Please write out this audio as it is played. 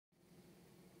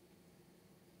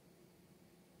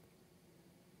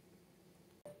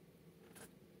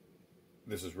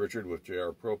This is Richard with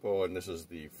JR T44, and this is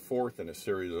the fourth in a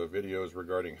series of videos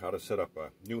regarding how to set up a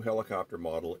new helicopter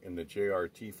model in the JR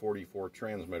T44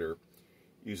 transmitter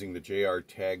using the JR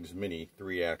Tags Mini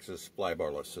 3-axis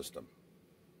flybarless system.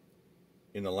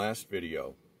 In the last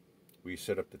video, we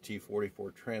set up the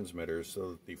T44 transmitter so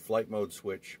that the flight mode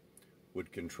switch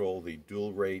would control the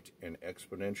dual rate and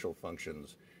exponential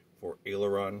functions for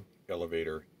aileron,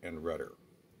 elevator, and rudder.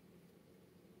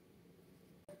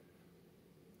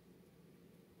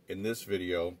 In this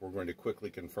video, we're going to quickly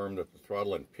confirm that the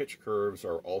throttle and pitch curves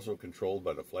are also controlled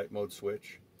by the flight mode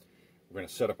switch. We're going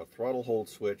to set up a throttle hold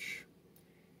switch,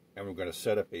 and we're going to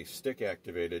set up a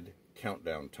stick-activated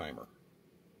countdown timer.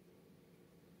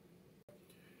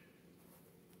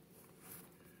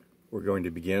 We're going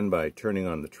to begin by turning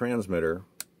on the transmitter,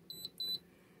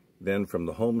 then from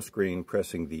the home screen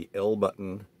pressing the L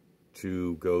button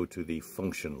to go to the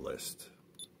function list.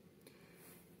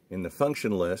 In the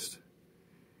function list,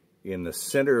 in the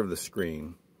center of the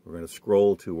screen, we're going to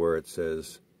scroll to where it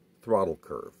says throttle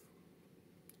curve.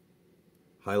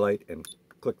 Highlight and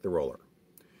click the roller.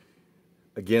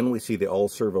 Again, we see the all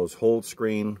servos hold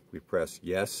screen. We press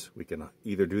yes. We can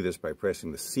either do this by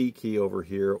pressing the C key over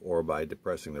here or by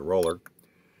depressing the roller.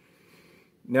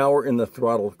 Now we're in the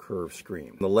throttle curve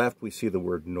screen. On the left, we see the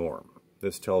word norm.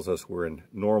 This tells us we're in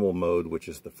normal mode, which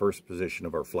is the first position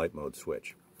of our flight mode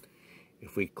switch.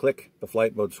 If we click the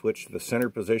flight mode switch to the center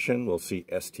position, we'll see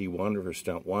ST1 for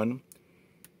stunt 1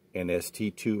 and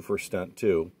ST2 for stunt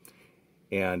 2.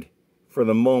 And for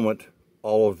the moment,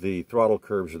 all of the throttle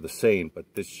curves are the same,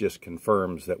 but this just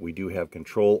confirms that we do have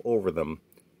control over them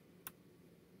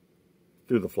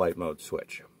through the flight mode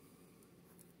switch.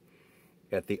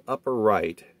 At the upper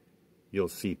right, you'll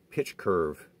see pitch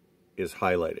curve is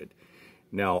highlighted.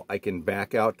 Now, I can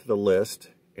back out to the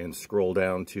list and scroll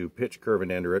down to pitch curve and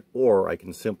enter it, or I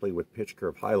can simply, with pitch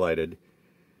curve highlighted,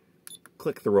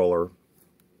 click the roller,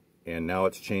 and now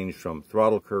it's changed from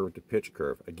throttle curve to pitch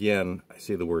curve. Again, I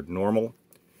see the word normal,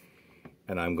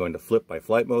 and I'm going to flip my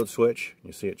flight mode switch.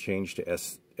 You see it changed to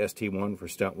ST1 for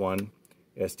stunt 1,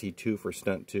 ST2 for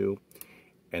stunt 2,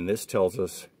 and this tells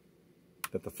us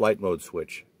that the flight mode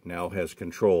switch now has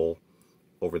control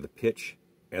over the pitch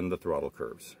and the throttle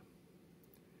curves.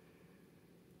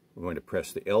 We're going to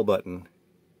press the L button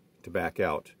to back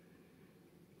out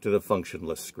to the function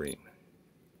list screen.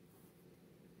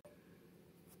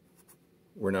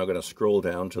 We're now going to scroll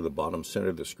down to the bottom center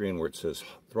of the screen where it says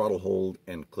throttle hold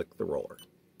and click the roller.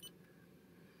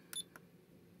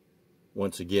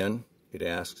 Once again, it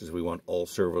asks if we want all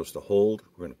servos to hold.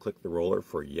 We're going to click the roller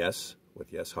for yes,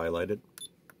 with yes highlighted.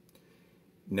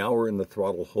 Now we're in the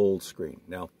throttle hold screen.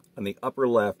 Now, on the upper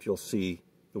left, you'll see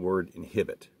the word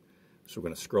inhibit. So we're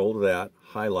going to scroll to that,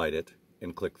 highlight it,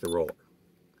 and click the roller.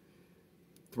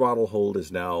 Throttle hold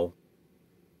is now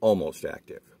almost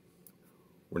active.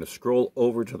 We're going to scroll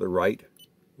over to the right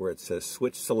where it says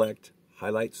switch select,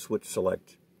 highlight switch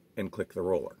select, and click the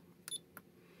roller.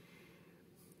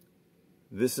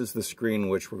 This is the screen in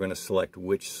which we're going to select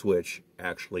which switch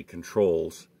actually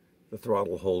controls the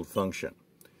throttle hold function.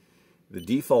 The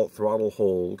default throttle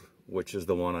hold, which is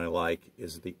the one I like,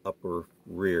 is the upper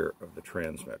rear of the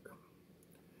transmitter.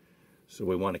 So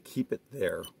we want to keep it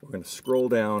there. We're going to scroll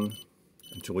down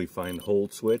until we find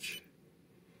hold switch.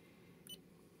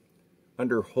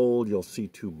 Under hold, you'll see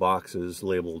two boxes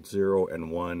labeled 0 and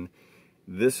 1.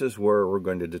 This is where we're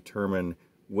going to determine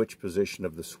which position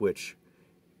of the switch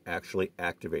actually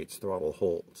activates throttle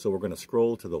hold. So we're going to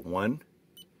scroll to the 1,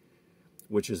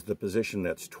 which is the position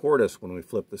that's toward us when we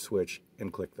flip the switch,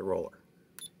 and click the roller.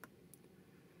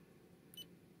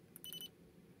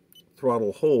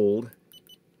 Throttle hold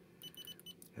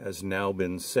has now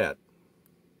been set.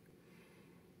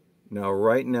 Now,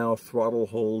 right now, throttle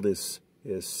hold is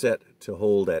set to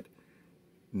hold at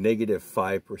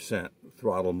 -5%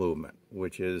 throttle movement,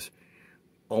 which is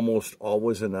almost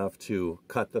always enough to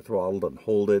cut the throttle and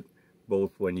hold it,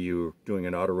 both when you're doing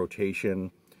an auto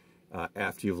rotation,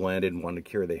 after you've landed and want to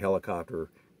carry the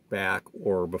helicopter back,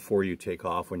 or before you take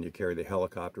off when you carry the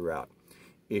helicopter out.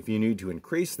 If you need to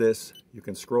increase this, you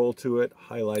can scroll to it,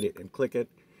 highlight it, and click it,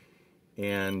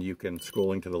 and you can,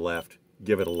 scrolling to the left,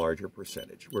 give it a larger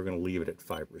percentage. We're going to leave it at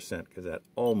 5% because that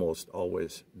almost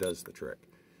always does the trick.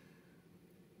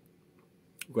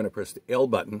 We're going to press the L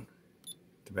button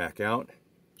to back out.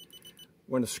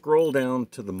 We're going to scroll down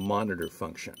to the monitor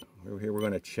function. Here we're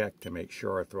going to check to make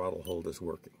sure our throttle hold is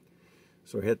working.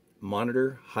 So hit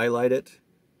monitor, highlight it,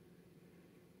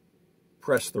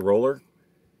 press the roller.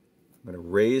 I'm going to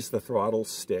raise the throttle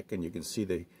stick, and you can see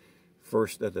the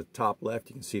first at the top left,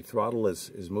 you can see throttle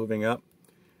is moving up.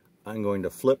 I'm going to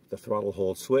flip the throttle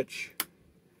hold switch.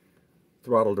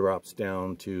 throttle drops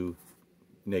down to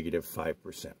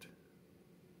 -5%.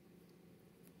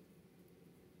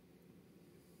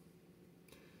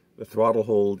 The throttle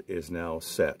hold is now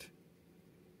set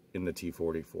in the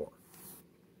T44.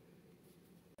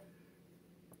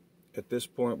 At this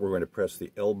point, we're going to press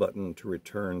the L button to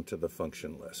return to the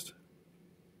function list.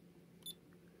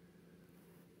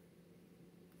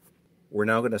 We're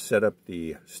now going to set up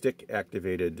the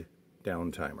stick-activated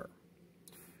down timer.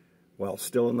 While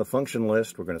still in the function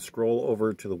list, we're going to scroll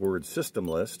over to the word System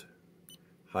List,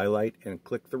 highlight and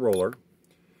click the roller.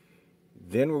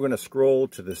 Then we're going to scroll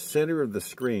to the center of the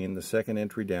screen, the second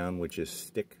entry down, which is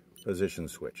Stick Position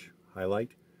Switch.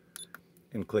 Highlight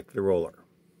and click the roller.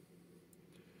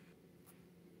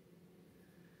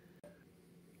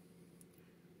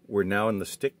 We're now in the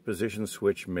Stick Position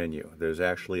Switch menu. There's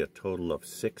actually a total of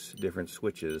 6 different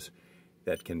switches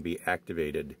that can be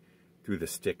activated through the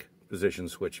Stick Position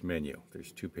Switch menu.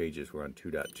 There's 2 pages. We're on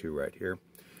 2.2 right here.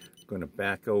 I'm going to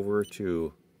back over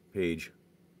to page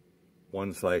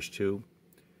 1/2.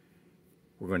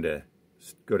 We're going to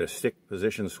go to Stick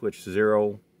Position Switch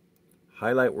 0,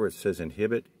 highlight where it says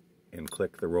Inhibit, and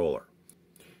click the roller.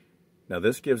 Now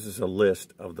this gives us a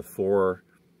list of the 4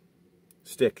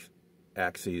 stick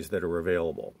axes that are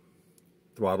available: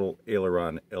 throttle,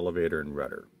 aileron, elevator, and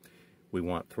rudder. We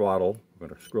want throttle. We're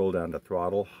going to scroll down to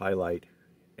throttle, highlight,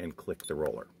 and click the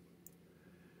roller.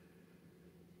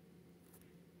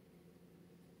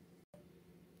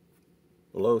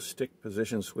 Below Stick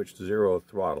Position Switch 0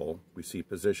 throttle, we see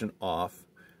position off,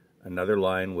 another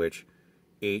line which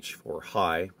H for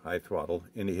high throttle,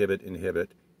 inhibit,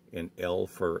 inhibit, and L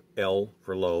for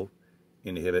low,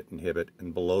 inhibit, inhibit,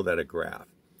 and below that a graph.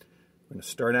 I'm going to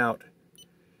start out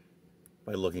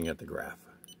by looking at the graph.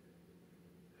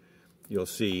 You'll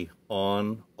see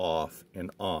on, off,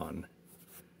 and on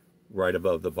right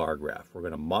above the bar graph. We're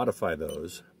going to modify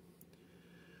those.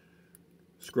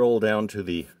 Scroll down to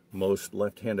the most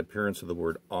left-hand appearance of the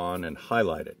word on and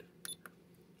highlight it.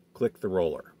 Click the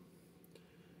roller.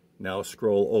 Now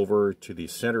scroll over to the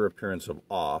center appearance of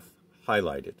off,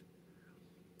 highlight it,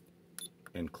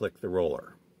 and click the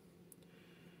roller.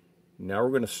 Now we're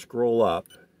going to scroll up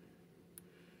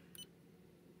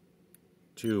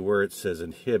to where it says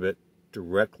Inhibit,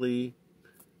 directly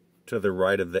to the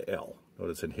right of the L.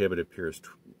 Notice Inhibit appears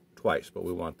twice, but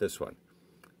we want this one.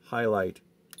 Highlight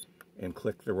and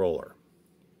click the roller.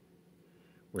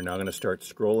 We're now going to start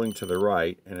scrolling to the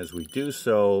right, and as we do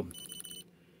so,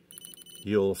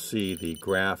 you'll see the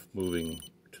graph moving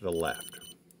to the left.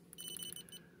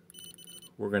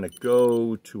 We're going to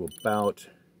go to about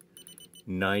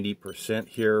 90%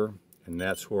 here, and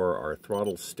that's where our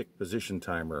throttle stick position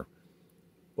timer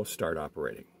will start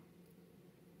operating.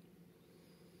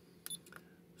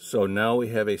 So now we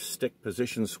have a stick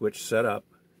position switch set up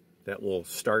that will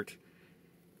start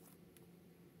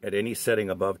at any setting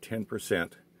above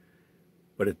 10%,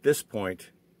 but at this point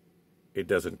it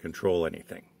doesn't control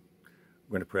anything.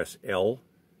 We're going to press L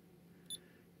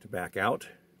to back out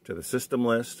to the system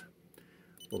list.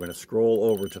 We're going to scroll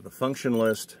over to the function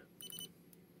list,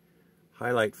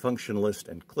 highlight function list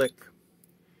and click,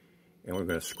 and we're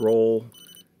going to scroll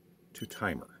to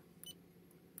timer,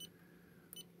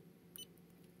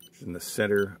 which is in the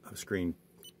center of screen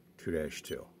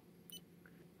 2-2.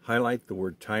 Highlight the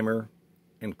word timer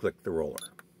and click the roller.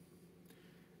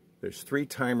 There's 3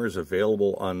 timers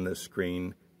available on this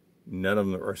screen. None of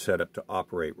them are set up to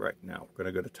operate right now. We're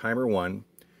going to go to timer 1,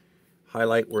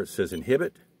 highlight where it says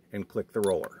Inhibit, and click the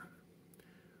roller.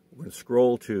 We're going to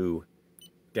scroll to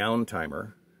down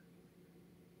timer,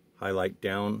 highlight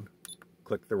down,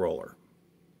 click the roller.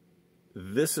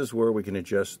 This is where we can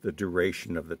adjust the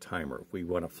duration of the timer. If we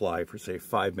want to fly for, say,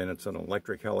 5 minutes on an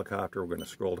electric helicopter, we're going to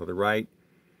scroll to the right,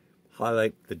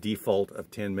 highlight the default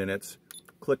of 10 minutes,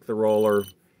 click the roller,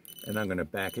 and I'm going to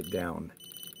back it down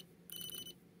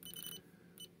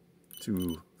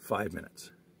to 5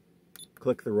 minutes.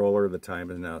 Click the roller, the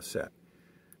time is now set.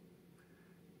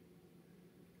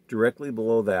 Directly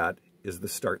below that is the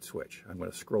start switch. I'm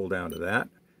going to scroll down to that,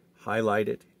 highlight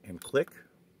it, and click.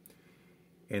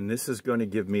 And this is going to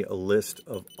give me a list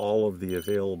of all of the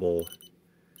available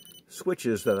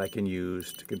switches that I can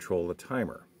use to control the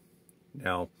timer.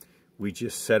 Now, we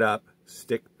just set up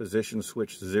stick position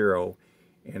switch 0,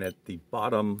 and at the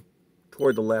bottom,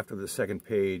 toward the left of the second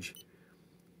page,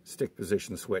 stick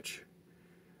position switch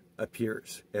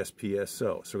appears,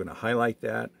 SPSO. So we're going to highlight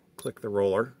that, click the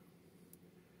roller.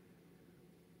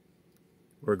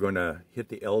 We're going to hit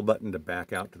the L button to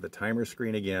back out to the timer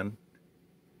screen again.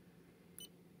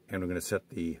 And we're going to set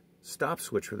the stop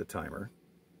switch for the timer.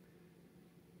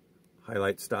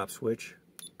 Highlight stop switch,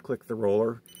 click the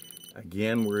roller,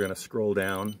 Again, we're going to scroll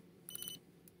down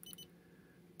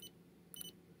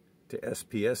to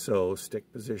SPSO,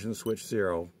 Stick Position Switch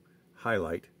 0,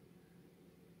 highlight,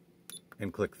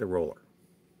 and click the roller.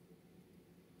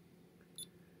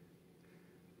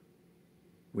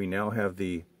 We now have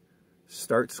the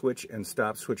start switch and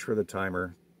stop switch for the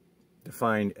timer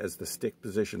defined as the stick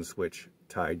position switch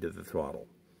tied to the throttle.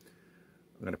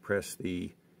 I'm going to press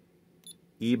the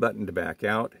E button to back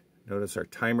out. Notice our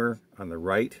timer on the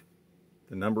right,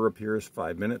 the number appears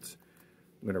 5 minutes.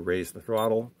 I'm going to raise the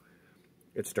throttle.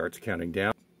 It starts counting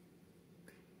down.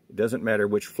 It doesn't matter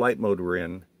which flight mode we're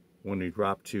in. When we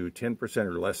drop to 10%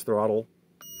 or less throttle,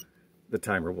 the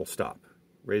timer will stop.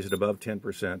 Raise it above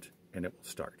 10% and it will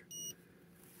start.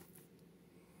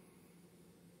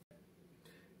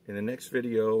 In the next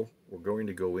video, we're going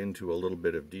to go into a little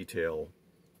bit of detail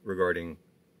regarding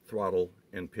throttle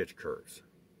and pitch curves.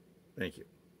 Thank you.